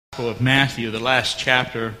Of Matthew, the last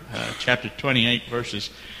chapter, chapter 28, verses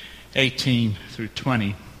 18 through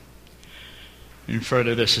 20. We refer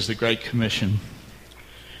to this as the Great Commission.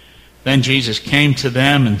 Then Jesus came to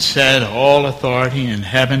them and said, "All authority in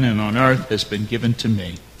heaven and on earth has been given to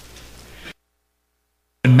me.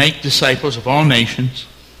 And make disciples of all nations,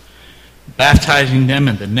 baptizing them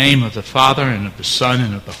in the name of the Father and of the Son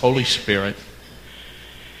and of the Holy Spirit,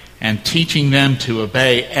 and teaching them to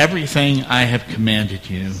obey everything I have commanded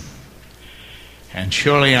you. And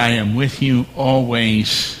surely I am with you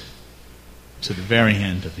always to the very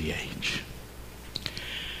end of the age."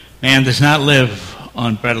 Man does not live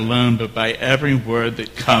on bread alone, but by every word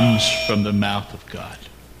that comes from the mouth of God.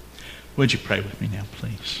 Would you pray with me now,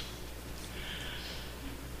 please?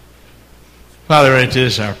 Father, it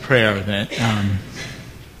is our prayer that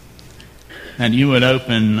you would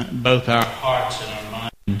open both our hearts and our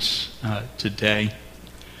minds today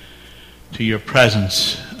to your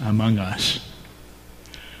presence among us.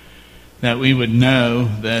 That we would know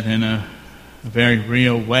that in a very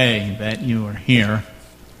real way that you are here.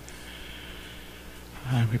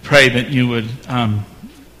 We pray that you would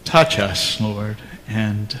touch us, Lord,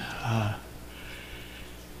 and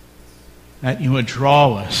that you would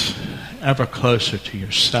draw us ever closer to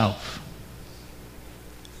yourself.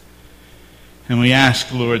 And we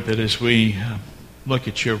ask, Lord, that as we look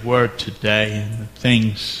at your word today and the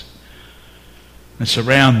things that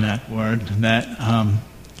surround that word, that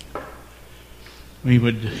we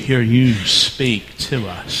would hear you speak to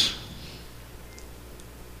us.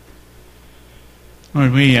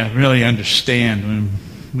 Lord, we really understand when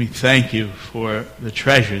we thank you for the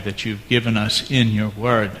treasure that you've given us in your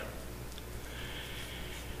word.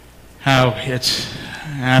 How it's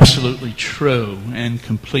absolutely true and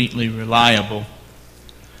completely reliable.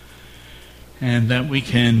 And that we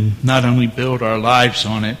can not only build our lives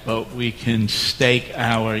on it, but we can stake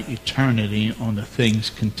our eternity on the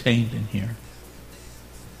things contained in here.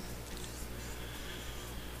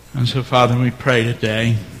 And so, Father, we pray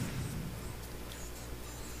today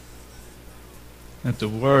that the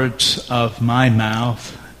words of my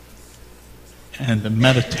mouth and the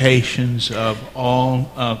meditations of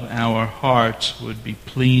all of our hearts would be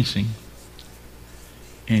pleasing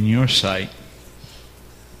in your sight.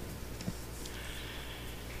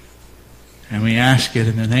 And we ask it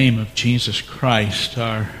in the name of Jesus Christ,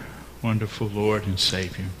 our wonderful Lord and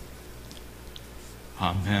Savior.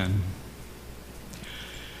 Amen.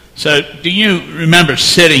 So, do you remember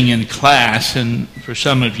sitting in class? And for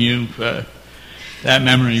some of you, that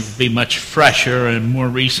memory would be much fresher and more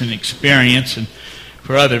recent experience. And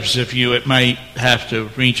for others of you, it might have to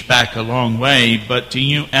reach back a long way. But do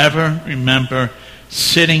you ever remember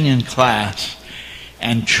sitting in class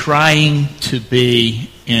and trying to be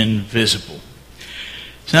invisible?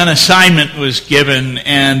 So an assignment was given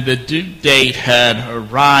and the due date had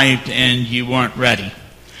arrived and you weren't ready.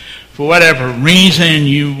 For whatever reason,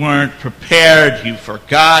 you weren't prepared, you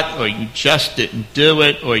forgot, or you just didn't do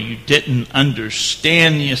it, or you didn't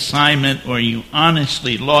understand the assignment, or you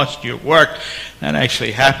honestly lost your work. That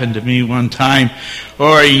actually happened to me one time.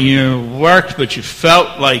 Or you worked, but you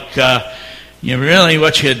felt like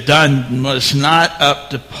what you had done was not up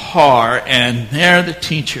to par, and there the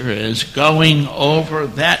teacher is going over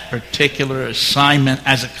that particular assignment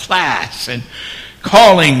as a class, and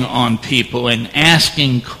calling on people and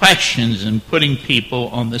asking questions and putting people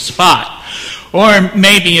on the spot. Or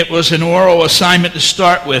maybe it was an oral assignment to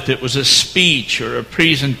start with. It was a speech or a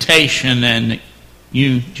presentation and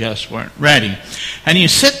you just weren't ready. And you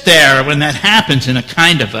sit there when that happens in a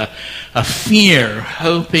kind of a fear,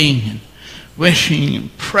 hoping and wishing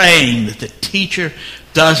and praying that the teacher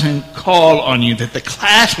doesn't call on you, that the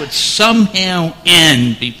class would somehow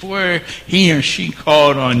end before he or she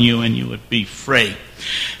called on you and you would be free.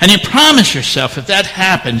 And you promise yourself if that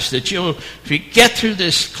happens that if you get through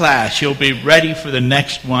this class, you'll be ready for the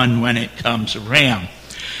next one when it comes around.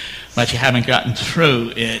 But you haven't gotten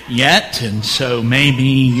through it yet, and so maybe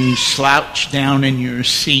you slouch down in your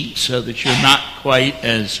seat so that you're not quite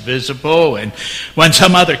as visible. And when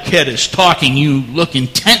some other kid is talking, you look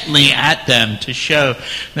intently at them to show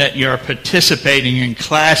that you're participating in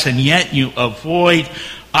class, and yet you avoid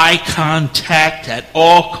eye contact at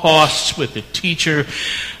all costs with the teacher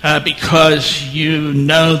because you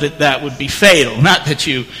know that would be fatal. Not that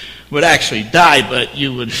you would actually die, but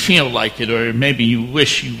you would feel like it, or maybe you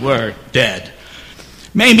wish you were dead.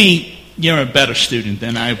 Maybe you're a better student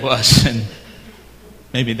than I was, and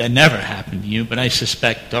maybe that never happened to you, but I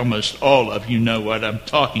suspect almost all of you know what I'm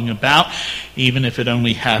talking about, even if it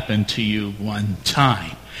only happened to you one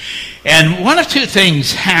time. And one of two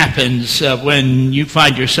things happens when you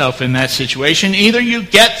find yourself in that situation. Either you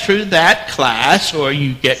get through that class or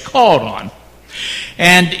you get called on.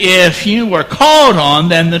 And if you were called on,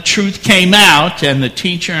 then the truth came out and the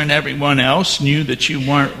teacher and everyone else knew that you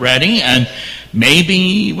weren't ready. And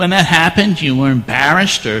maybe when that happened, you were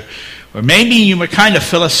embarrassed, or maybe you were kind of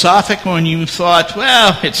philosophical and you thought,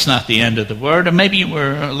 well, it's not the end of the world, or maybe you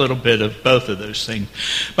were a little bit of both of those things.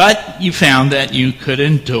 But you found that you could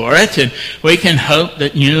endure it, and we can hope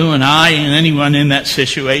that you and I and anyone in that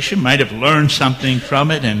situation might have learned something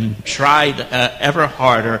from it and tried ever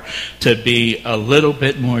harder to be a little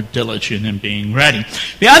bit more diligent in being ready.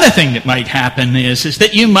 The other thing that might happen is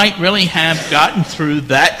that you might really have gotten through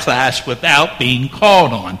that class without being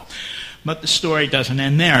called on. But the story doesn't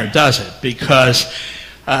end there, does it? Because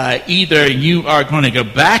either you are going to go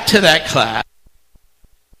back to that class,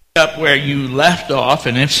 up where you left off,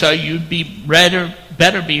 and if so, you'd be better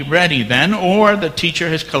be ready then, or the teacher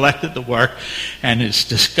has collected the work and has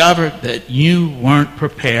discovered that you weren't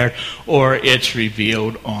prepared, or it's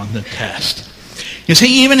revealed on the test. You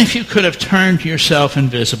see, even if you could have turned yourself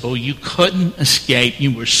invisible, you couldn't escape.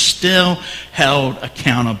 You were still held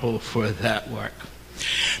accountable for that work.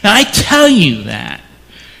 Now, I tell you that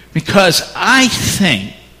because I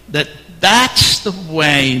think that that's the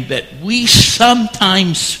way that we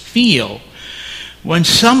sometimes feel when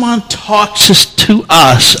someone talks to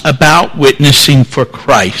us about witnessing for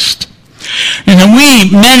Christ. You know,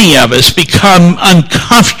 many of us become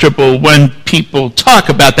uncomfortable when people talk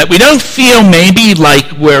about that. We don't feel maybe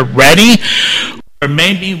like we're ready, or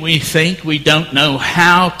maybe we think we don't know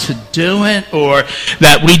how to do it, or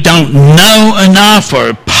that we don't know enough,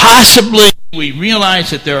 or possibly we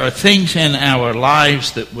realize that there are things in our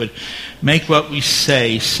lives that would make what we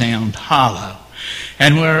say sound hollow.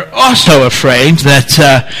 And we're also afraid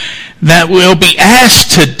that we'll be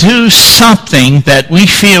asked to do something that we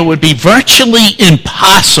feel would be virtually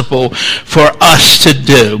impossible for us to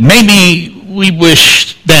do. Maybe we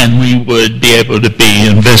wish then we would be able to be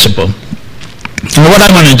invisible. And what I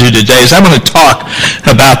want to do today is I want to talk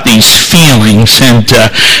about these feelings and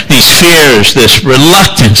these fears, this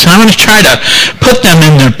reluctance. And I want to try to put them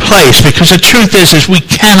in their place, because the truth is we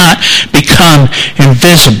cannot become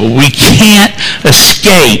invisible. We can't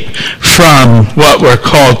escape from what we're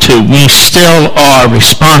called to. We still are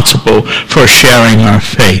responsible for sharing our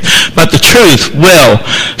faith. But the truth will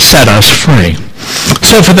set us free.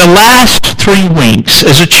 So for the last 3 weeks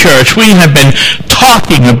as a church, we have been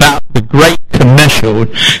talking about the Great Commission.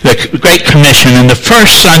 And the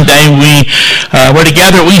first Sunday we were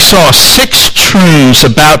together, we saw 6 truths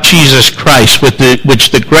about Jesus Christ, which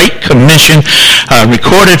the Great Commission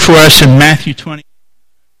recorded for us in Matthew 20.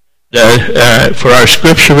 For our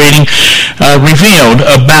scripture reading, revealed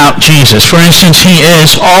about Jesus. For instance, he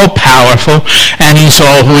is all-powerful and he's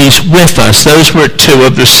always with us. Those were 2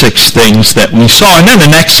 of the 6 things that we saw. And then the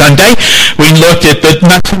next Sunday, we looked at the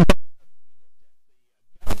nuts and bolts.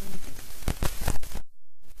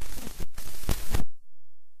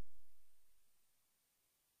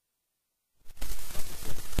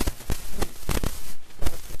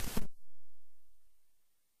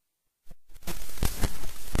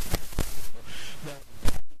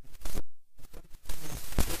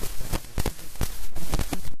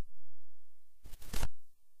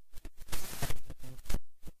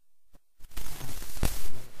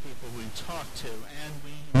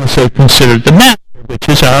 Also considered the Master, which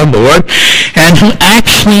is our Lord, and who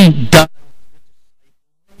actually does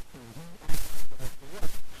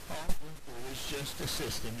just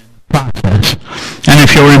assisting in the process. And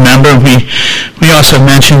if you'll remember, we also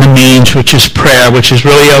mentioned the means, which is prayer, which is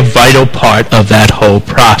really a vital part of that whole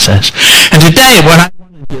process. And today, what I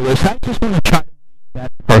want to do is I just want to try to make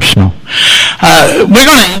that personal. We're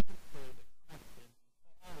going to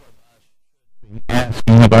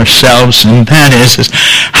asking of ourselves, and that is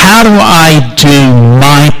how do I do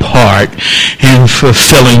my part in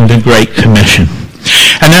fulfilling the Great Commission?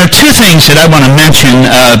 And there are 2 things that I want to mention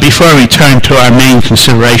before we turn to our main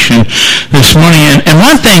consideration this morning. And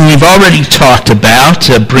one thing we've already talked about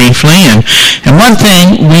briefly, and one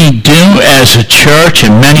thing we do as a church,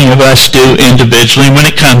 and many of us do individually when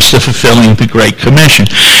it comes to fulfilling the Great Commission.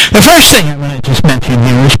 The first thing I want to just mention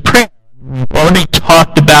here is prayer. We've already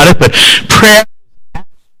talked about it, but prayer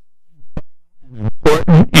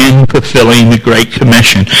important in fulfilling the Great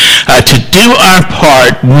Commission. To do our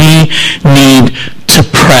part, we need to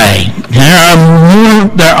pray.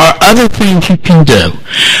 There are other things you can do.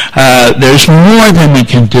 There's more than we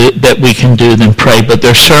can do than pray, but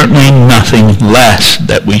there's certainly nothing less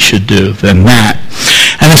that we should do than that.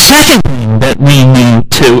 And the second thing that we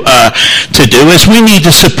need to do is we need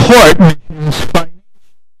to support missions financially.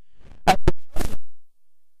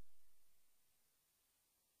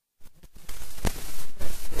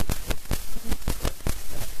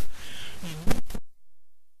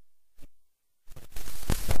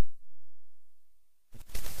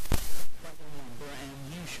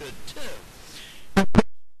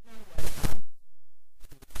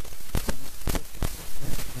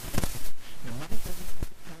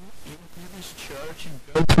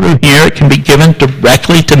 Through here, it can be given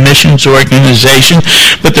directly to missions organization,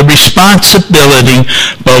 but the responsibility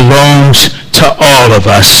belongs to all of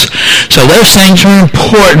us. So those things are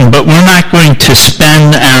important, but we're not going to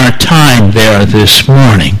spend our time there this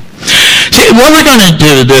morning. See, what we're going to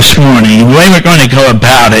do this morning, the way we're going to go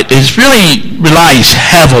about it, is really relies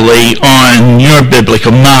heavily on your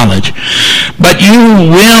biblical knowledge. But you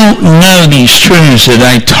will know these truths that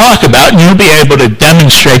I talk about, and you'll be able to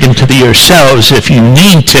demonstrate them to yourselves if you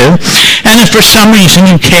need to. And if for some reason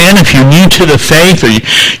you can, if you're new to the faith, or you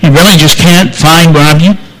really just can't find where I'm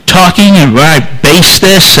talking and where I base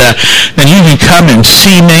this, then you can come and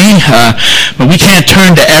see me. But we can't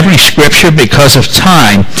turn to every scripture because of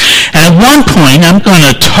time. And at one point, I'm going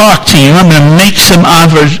to talk to you. I'm going to make some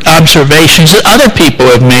observations that other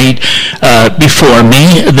people have made before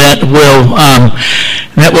me that will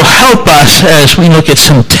help us as we look at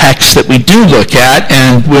some texts that we do look at,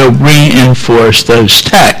 and will reinforce those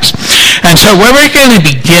texts. And so where we're going to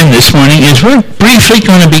begin this morning is we're briefly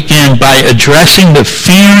going to begin by addressing the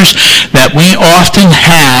fears that we often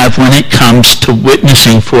have when it comes to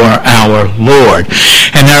witnessing for our Lord.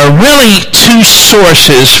 And there are really two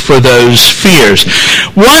sources for those fears.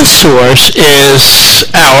 One source is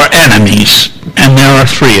our enemies, and there are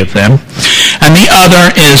three of them. And the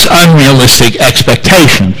other is unrealistic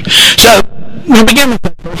expectations. So we'll begin with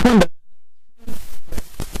the first one.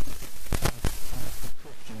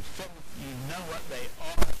 You know what they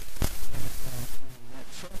are. The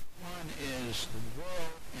first one is the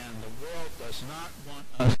world, and the world does not want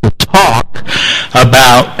us to talk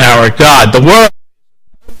about our God. The world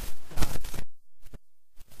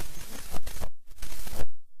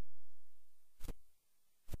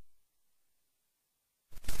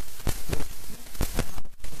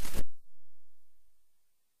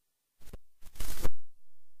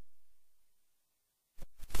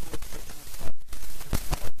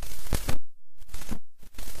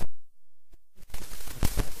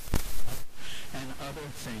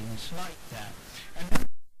things like that. And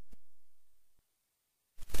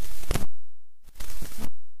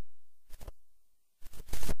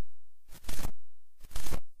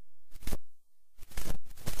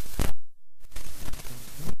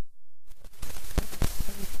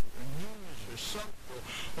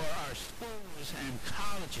or our schools and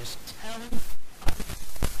colleges telling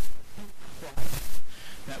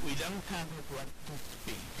that we don't have a right to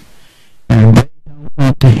speak. And they don't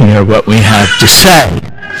want to hear what we have to say.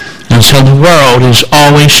 And so the world is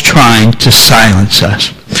always trying to silence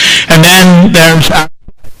us. And then there's our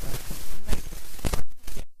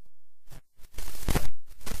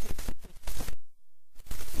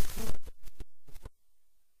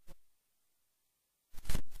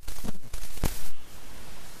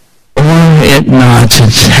it nods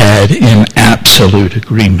its head in absolute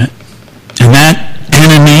agreement. And that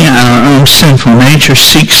enemy, our own sinful nature,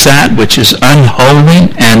 seeks that which is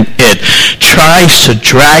unholy, and it tries to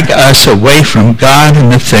drag us away from God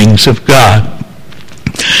and the things of God.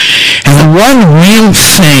 And the one real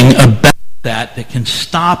thing about that can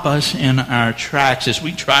stop us in our tracks as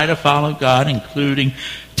we try to follow God, including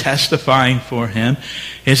testifying for Him,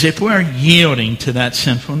 is if we're yielding to that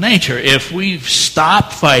sinful nature, if we've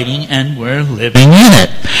stopped fighting and we're living in it.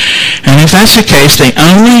 And if that's the case, the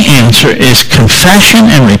only answer is confession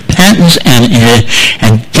and repentance and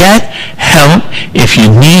get help if you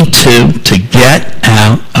need to get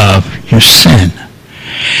out of your sin.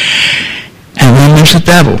 And then there's the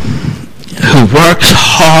devil, who works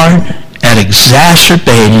hard at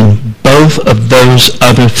exacerbating both of those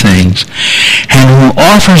other things, and who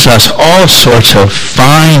offers us all sorts of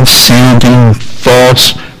fine-sounding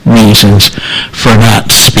false reasons for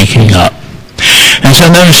not speaking up. And so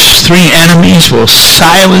those three enemies will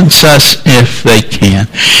silence us if they can.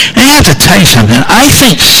 And I have to tell you something. I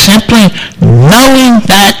think simply knowing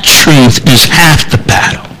that truth is half the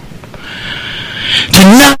battle. To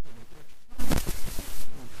know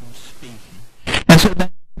from speaking. And so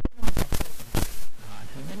then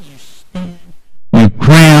you stand your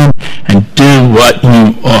ground and do what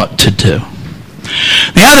you ought to do.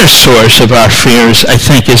 The other source of our fears, I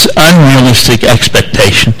think, is unrealistic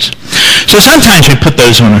expectations. So sometimes we put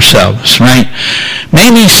those on ourselves, right?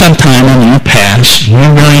 Maybe sometime in your past you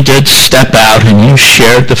really did step out and you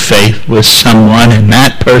shared the faith with someone, and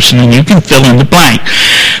that person, and you can fill in the blank.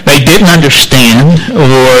 They didn't understand,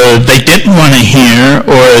 or they didn't want to hear,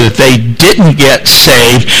 or they didn't get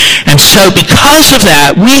saved. And so because of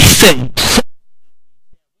that, we think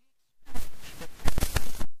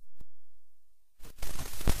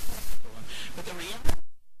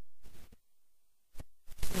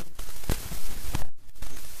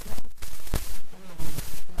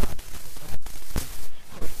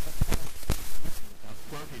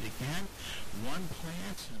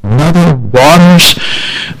another waters,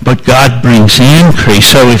 but God brings the increase.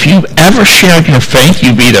 So if you've ever shared your faith,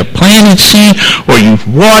 you've either planted seed or you've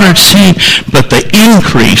watered seed, but the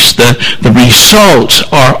increase, the results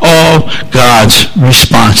are all God's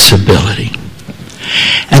responsibility.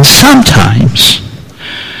 And sometimes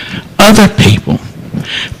other people,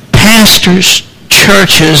 pastors,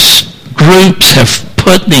 churches, groups have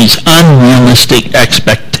put these unrealistic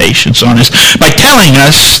expectations on us by telling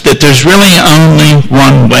us that there's really only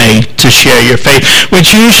one way to share your faith,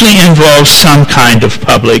 which usually involves some kind of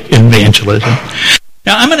public evangelism.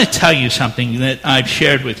 Now, I'm going to tell you something that I've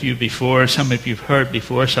shared with you before. Some of you have heard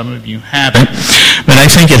before, some of you haven't. But I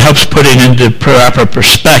think it helps put it into proper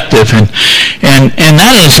perspective. And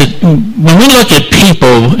that is that when we look at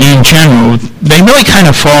people in general, they really kind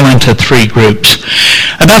of fall into three groups.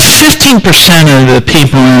 About 15% of the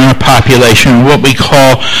people in our population are what we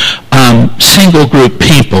call single group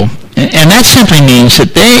people. And that simply means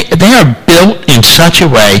that they are built in such a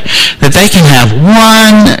way that they can have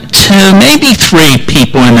 1 to maybe 3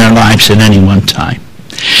 people in their lives at any one time.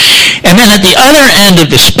 And then at the other end of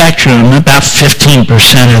the spectrum, about 15%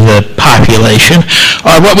 of the population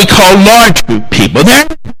are what we call large group people. They're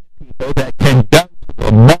people that can go to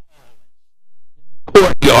a mall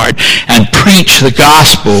courtyard and preach the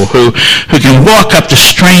gospel, who can walk up to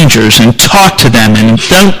strangers and talk to them and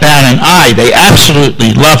don't bat an eye. They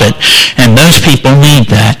absolutely love it, and those people need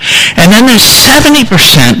that. And then there's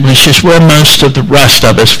 70%, which is where most of the rest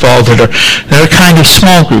of us fall, that are kind of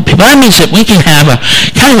small group people. That means that we can have a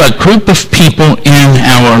kind of a group of people in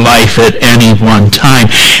our life at any one time.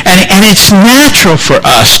 And it's natural for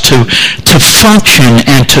us to function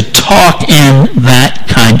and to talk in that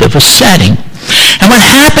kind of a setting. And what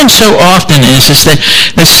happens so often is that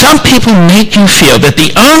some people make you feel that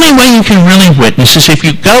the only way you can really witness is if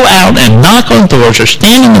you go out and knock on doors or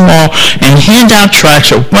stand in the mall and hand out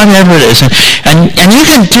tracts or whatever it is. And you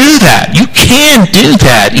can do that. You can do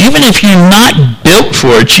that. Even if you're not built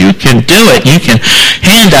for it, you can do it. You can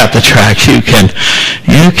hand out the tracts. You can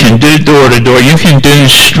do door to door. You can do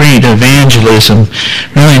street evangelism,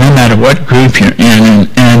 really no matter what group you're in.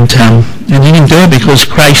 And you can do it because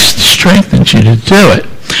Christ strengthens you to do it.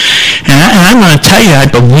 And I'm going to tell you, I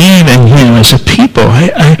believe in you as a people.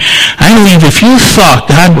 I believe if you thought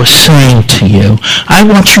God was saying to you, I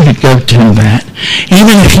want you to go do that.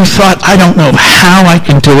 Even if you thought, I don't know how I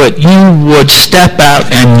can do it, you would step out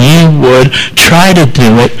and you would try to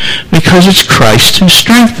do it because it's Christ who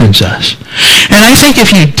strengthens us. And I think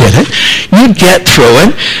if you did it, you'd get through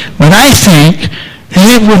it. But I think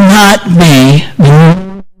it would not be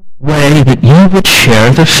the way that you would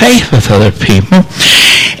share the faith with other people.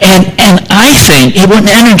 And I think it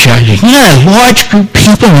wouldn't energize you. You know, a large group of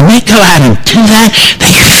people, when they go out and do that,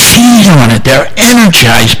 they feed on it. They're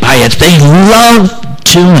energized by it. They love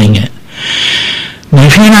doing it. But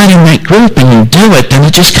if you're not in that group and you do it, then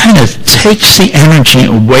it just kind of takes the energy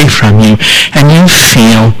away from you and you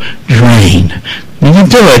feel drained. You can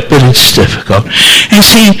do it, but it's difficult. And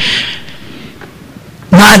see,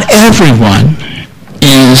 not everyone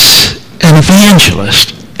is an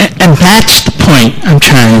evangelist. And that's the point I'm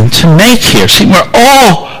trying to make here. See, we're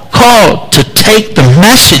all called to take the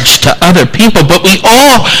message to other people, but we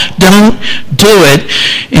all don't do it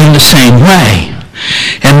in the same way.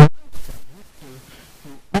 And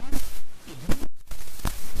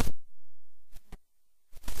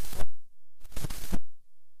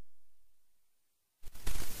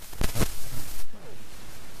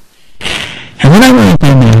what I want to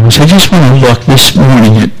do now is I just want to look this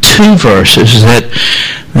morning at 2 verses that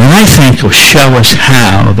I think will show us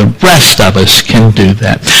how the rest of us can do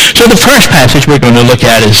that. So the first passage we're going to look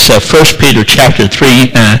at is 1 Peter chapter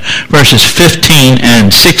 3, verses 15 and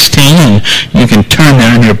 16. And you can turn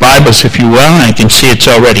there in your Bibles if you will. I can see it's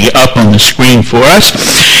already up on the screen for us.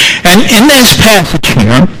 And in this passage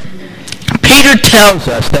here, Peter tells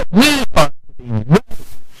us that we are to be ready.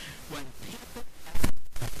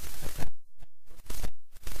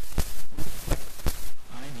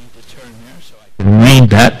 Read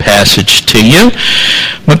that passage to you.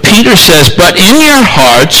 But Peter says, but in your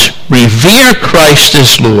hearts revere Christ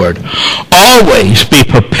as Lord. Always be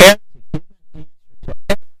prepared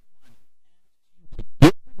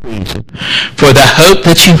for the hope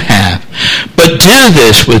that you have. But do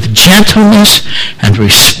this with gentleness and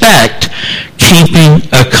respect, keeping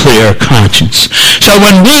a clear conscience. So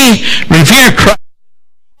when we revere Christ,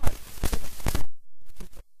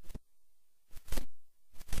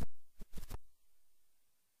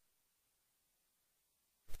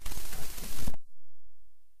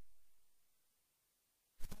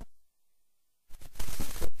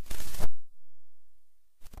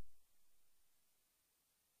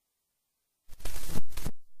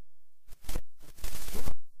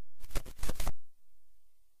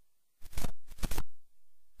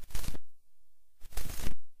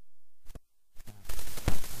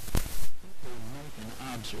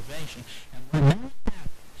 observation, and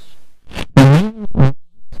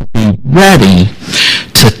be ready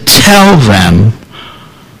to tell them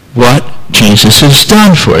what Jesus has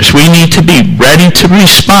done for us. We need to be ready to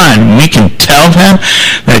respond. We can tell them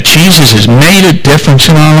that Jesus has made a difference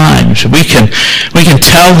in our lives. We can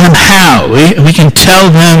tell them how. We can tell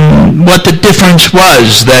them what the difference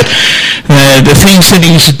was, that the things that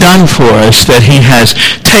he's done for us, that he has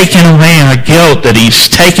taken away our guilt, that he's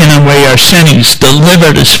taken away our sin, he's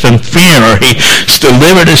delivered us from fear, or he's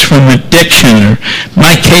delivered us from addiction, or in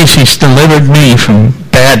my case, he's delivered me from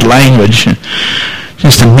bad language.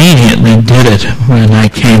 Just immediately did it when I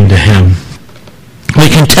came to him. We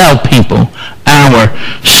can tell people our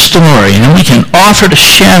story, and we can offer to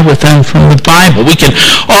share with them from the Bible. We can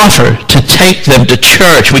offer to take them to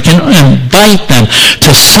church. We can invite them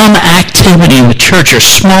to some activity in the church or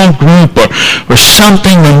small group or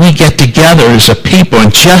something when we get together as a people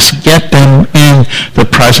and just get them in the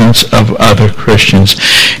presence of other Christians.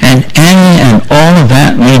 And any and all of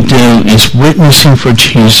that we do is witnessing for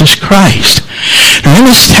Jesus Christ. And in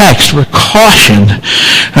this text, we're cautioned.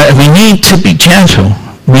 We need to be gentle.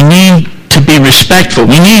 We need to be respectful.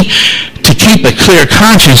 We need to keep a clear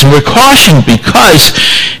conscience. And we're cautioned because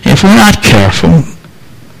if we're not careful,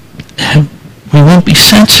 we won't be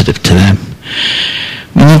sensitive to them.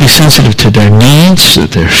 We won't be sensitive to their needs, or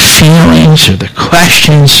their feelings, or their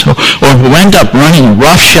questions, or we'll end up running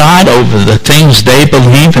roughshod over the things they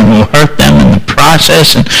believe and will hurt them in the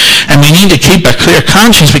process. And we need to keep a clear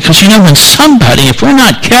conscience because, when somebody, if we're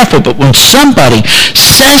not careful, but when somebody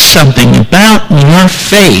says something about your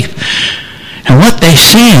faith and what they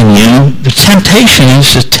see in you, the temptation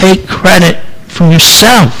is to take credit for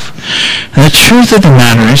yourself. And the truth of the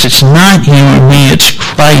matter is, it's not you or me, it's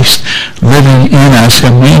Christ living in us,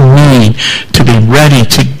 and we need to be ready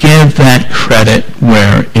to give that credit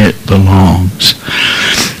where it belongs.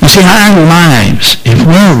 You see, our lives, if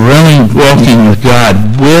we're really walking with God,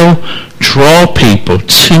 will draw people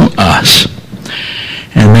to us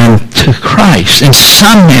and then to Christ. In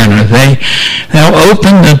some manner, they'll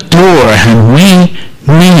open the door, and we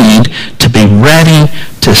need to be ready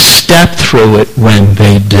to step through it when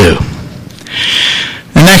they do.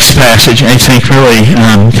 The next passage, I think, really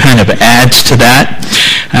kind of adds to that.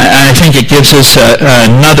 I think it gives us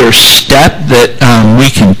another step that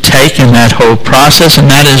we can take in that whole process,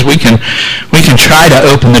 and that is we can try to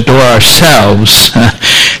open the door ourselves.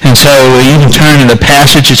 And so you can turn to the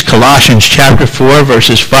passage. It's Colossians chapter 4,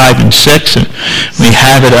 verses 5 and 6, and we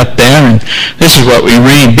have it up there. And this is what we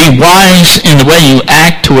read: "Be wise in the way you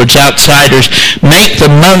act towards outsiders. Make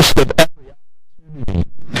the most of every opportunity.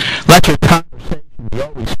 Let your conversation be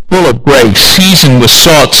always full of grace, seasoned with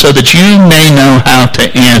salt, so that you may know how to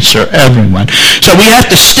answer everyone." So we have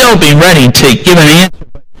to still be ready to give an answer.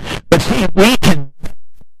 But see, we can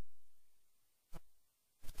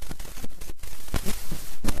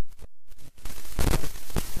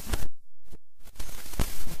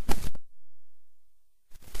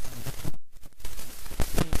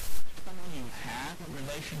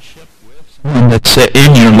someone that's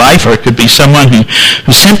in your life, or it could be someone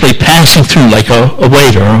who's simply passing through, like a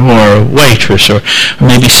waiter or a waitress, or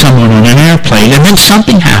maybe someone on an airplane, and then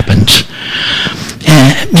something happens,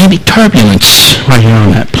 and maybe turbulence while you're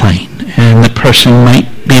on that plane, and the person might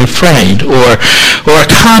be afraid, or a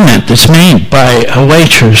comment that's made by a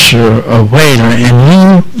waitress or a waiter, and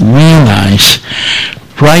you realize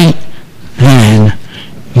right then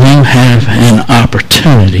you have an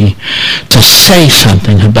opportunity to say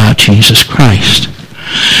something about Jesus Christ.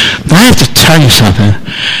 But I have to tell you something.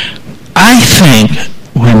 I think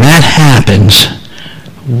when that happens,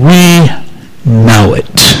 we know it.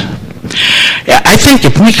 I think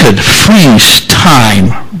if we could freeze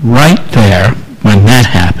time right there when that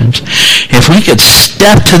happens, if we could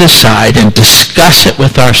step to the side and discuss it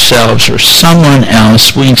with ourselves or someone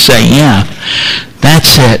else, we'd say, yeah,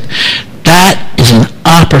 that's it. That is an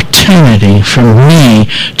opportunity for me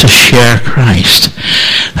to share Christ.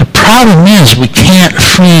 The problem is we can't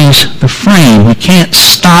freeze the frame. We can't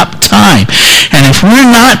stop time. And if we're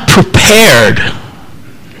not prepared,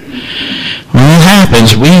 what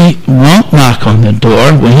happens? We won't knock on the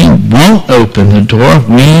door. We won't open the door.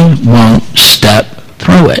 We won't step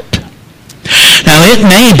through it. Now, it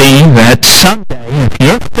may be that someday, if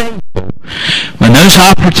you're faithful, when those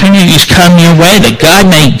opportunities come your way, that God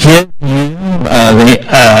may give you the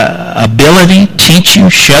ability, teach you,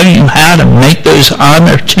 show you how to make those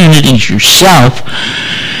opportunities yourself,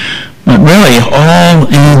 but really all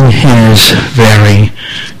in His very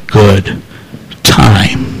good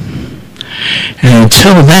time. And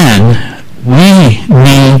until then, we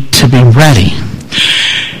need to be ready.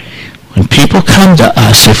 When people come to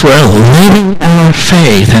us, if we're living our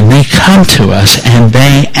faith and they come to us and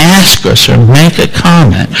they ask us or make a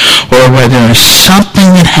comment, or where there is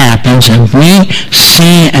something that happens and we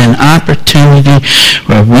see an opportunity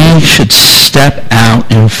where we should step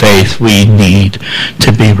out in faith, we need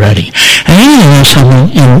to be ready. And you know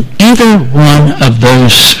something, in either one of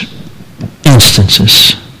those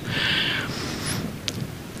instances,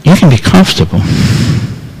 you can be comfortable.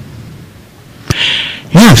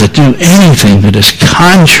 You don't have to do anything that is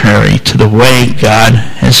contrary to the way God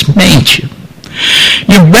has made you.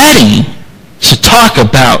 You're ready to talk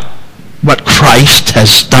about what Christ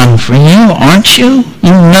has done for you, aren't you?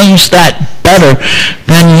 He knows that better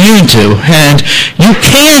than you do. And you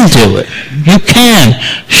can do it. You can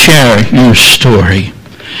share your story.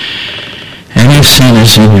 Any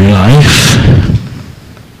sinners in your life,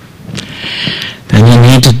 then you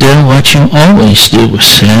need to do what you always do with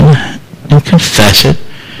sin, and confess it,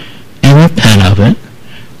 and repent of it,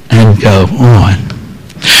 and go on.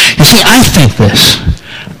 You see, I think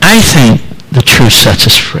the truth sets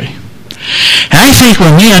us free. And I think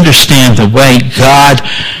when we understand the way God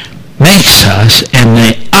makes us and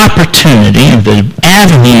the opportunity and the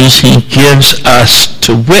avenues He gives us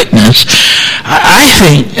to witness, I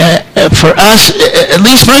think for us, at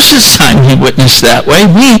least most of the time He witnessed that way,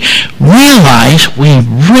 we realize we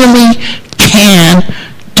really can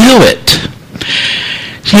do it.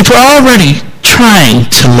 See, if we're already trying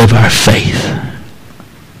to live our faith,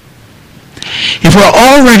 if we're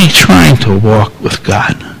already trying to walk with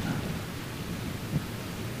God,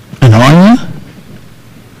 and are you?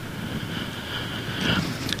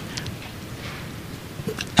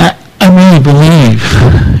 I really believe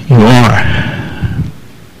you are.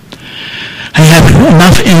 I have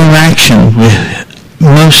enough interaction with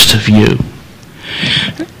most of you.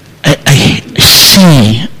 I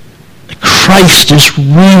see Christ is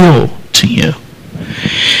real to you.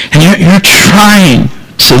 And you're trying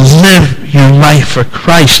to live your life for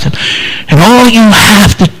Christ. And all you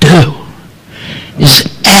have to do is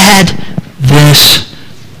add this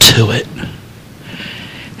to it.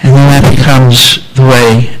 And then that becomes the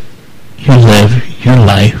way you live your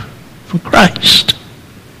life for Christ.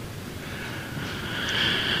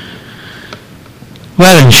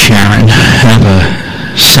 Webb and Sharon have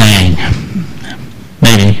a saying.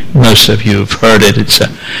 Maybe most of you have heard it. It's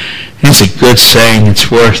a good saying. It's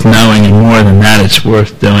worth knowing, and more than that, it's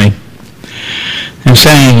worth doing. The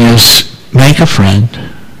saying is, make a friend,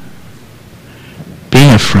 be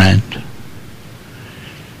a friend,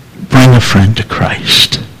 bring a friend to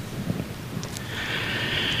Christ.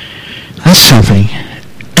 That's something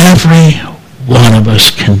every one of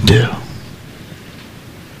us can do.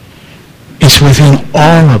 It's within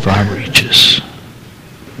all of our reaches.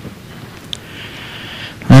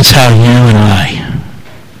 That's how you and I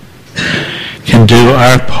can do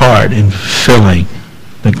our part in fulfilling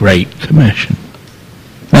the Great Commission.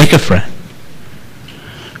 Make a friend.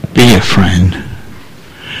 Be a friend.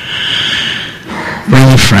 Bring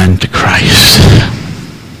a friend to Christ.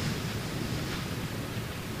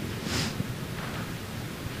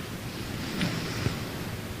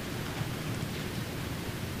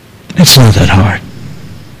 It's not that hard.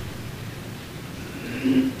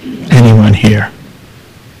 Anyone here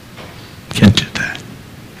can do that.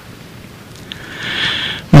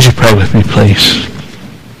 Would you pray with me, please?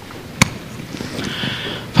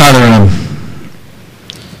 Father,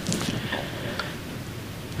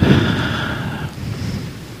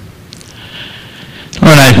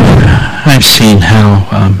 Lord, I've seen how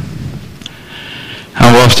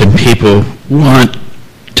often people want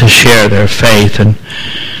to share their faith, and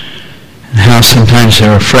how sometimes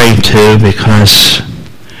they're afraid to, because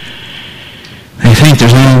they think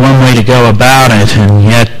there's only one way to go about it, and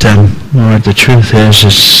yet Lord, the truth is,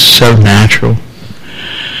 it's so natural.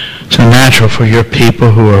 So natural for your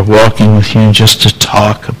people who are walking with you just to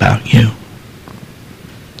talk about you.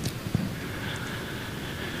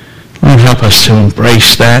 Lord, help us to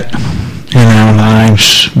embrace that in our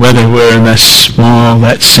lives, whether we're in that small,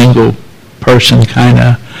 that single person kind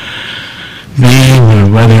of being,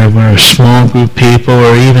 or whether we're a small group of people,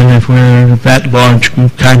 or even if we're that large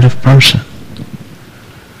group kind of person.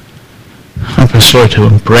 Help us, Lord, to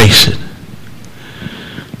embrace it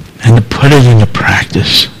and to put it into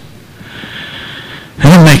practice.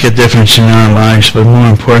 It'll make a difference in our lives, but more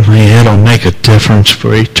importantly, it'll make a difference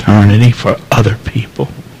for eternity, for other people.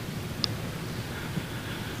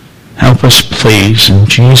 Help us, please, in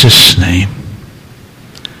Jesus' name,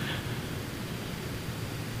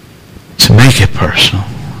 to make it personal.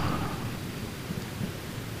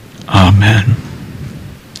 Amen.